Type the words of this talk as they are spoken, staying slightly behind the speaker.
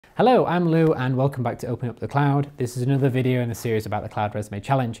Hello, I'm Lou and welcome back to Open Up the Cloud. This is another video in the series about the Cloud Resume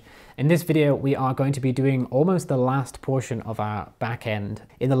Challenge. In this video, we are going to be doing almost the last portion of our backend.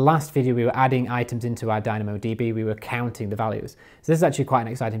 In the last video, we were adding items into our DynamoDB. We were counting the values. So this is actually quite an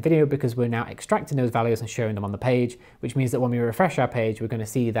exciting video because we're now extracting those values and showing them on the page, which means that when we refresh our page, we're going to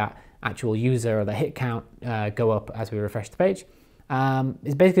see that actual user or the hit count go up as we refresh the page.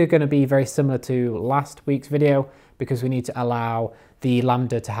 It's basically going to be very similar to last week's video because we need to allow the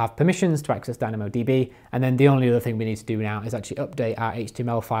Lambda to have permissions to access DynamoDB, and then the only other thing we need to do now is actually update our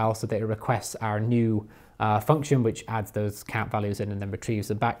HTML file so that it requests our new function which adds those count values in and then retrieves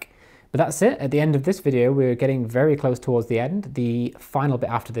them back. But that's it. At the end of this video, we're getting very close towards the end. The final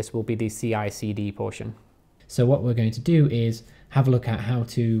bit after this will be the CI/CD portion. So what we're going to do is have a look at how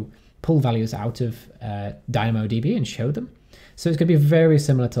to pull values out of DynamoDB and show them. So it's going to be very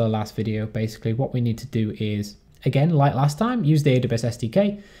similar to the last video. Basically, what we need to do is, again, like last time, use the AWS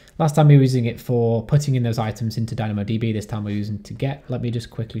SDK. Last time we were using it for putting in those items into DynamoDB. This time we're using it to get. Let me just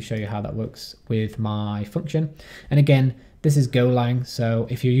quickly show you how that works with my function. And again, this is Golang. So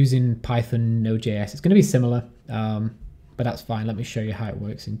if you're using Python, Node.js, it's going to be similar, but that's fine. Let me show you how it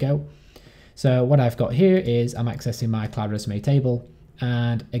works in Go. So what I've got here is I'm accessing my Cloud Resume table.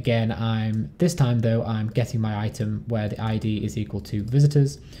 And again, this time though, I'm getting my item where the ID is equal to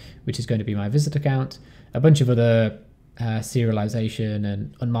visitors, which is going to be my visitor count. A bunch of other serialization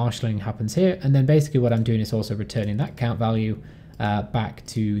and unmarshalling happens here. And then basically what I'm doing is also returning that count value back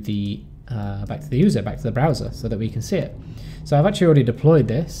to the user, back to the browser so that we can see it. So I've actually already deployed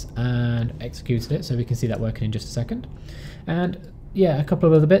this and executed it so we can see that working in just a second. And yeah, a couple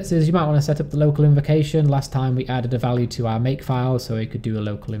of other bits is you might want to set up the local invocation. Last time we added a value to our make file so we could do a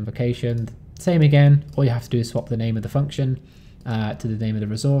local invocation. Same again, all you have to do is swap the name of the function to the name of the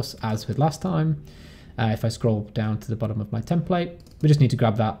resource as with last time. If I scroll down to the bottom of my template, we just need to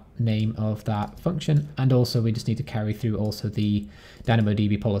grab that name of that function, and also we just need to carry through also the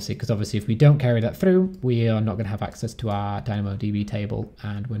DynamoDB policy, because obviously if we don't carry that through, we are not going to have access to our DynamoDB table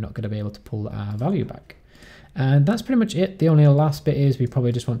and we're not going to be able to pull our value back. And that's pretty much it. The only last bit is we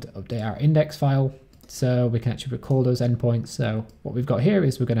probably just want to update our index file so we can actually recall those endpoints. So what we've got here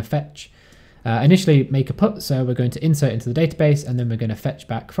is we're going to fetch, initially make a put, so we're going to insert into the database and then we're going to fetch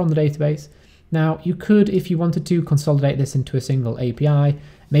back from the database. Now you could, if you wanted to, consolidate this into a single API.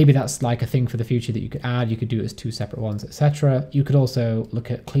 Maybe that's like a thing for the future that you could add. You could do it as two separate ones, etc. You could also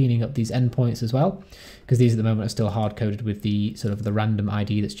look at cleaning up these endpoints as well, because these at the moment are still hard-coded with the sort of the random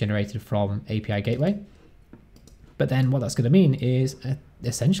ID that's generated from API gateway. But then what that's going to mean is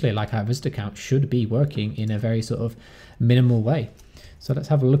essentially like our visitor count should be working in a very sort of minimal way. So let's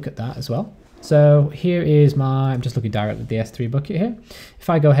have a look at that as well. So here is I'm just looking directly at the S3 bucket here. If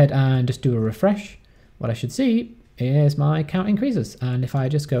I go ahead and just do a refresh, what I should see is my count increases. And if I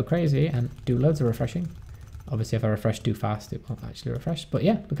just go crazy and do loads of refreshing, obviously if I refresh too fast, it won't actually refresh. But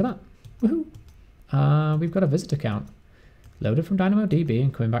yeah, look at that. Woohoo! We've got a visitor count loaded from DynamoDB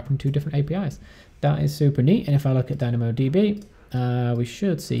and coming back from two different APIs. That is super neat. And if I look at DynamoDB, we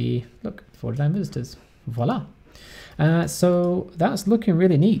should see, look, 49 visitors. Voila. So that's looking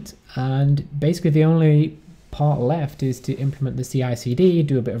really neat. And basically the only part left is to implement the CI/CD,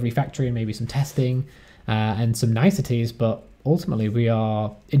 do a bit of refactoring, maybe some testing and some niceties. But ultimately we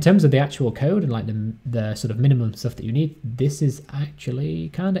are, in terms of the actual code and like the sort of minimum stuff that you need, this is actually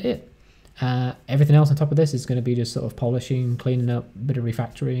kind of it. Everything else on top of this is going to be just sort of polishing, cleaning up, a bit of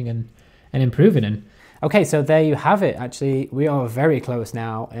refactoring and improving. And okay, so there you have it. Actually, we are very close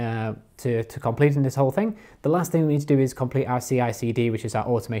now to completing this whole thing. The last thing we need to do is complete our CI/CD, which is our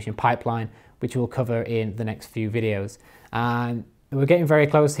automation pipeline, which we'll cover in the next few videos. And we're getting very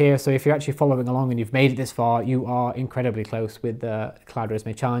close here. So if you're actually following along and you've made it this far, you are incredibly close with the Cloud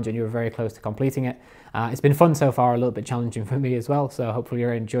Resume Challenge and you're very close to completing it. It's been fun so far, a little bit challenging for me as well. So hopefully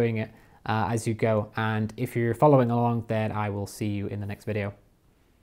you're enjoying it as you go. And if you're following along, then I will see you in the next video.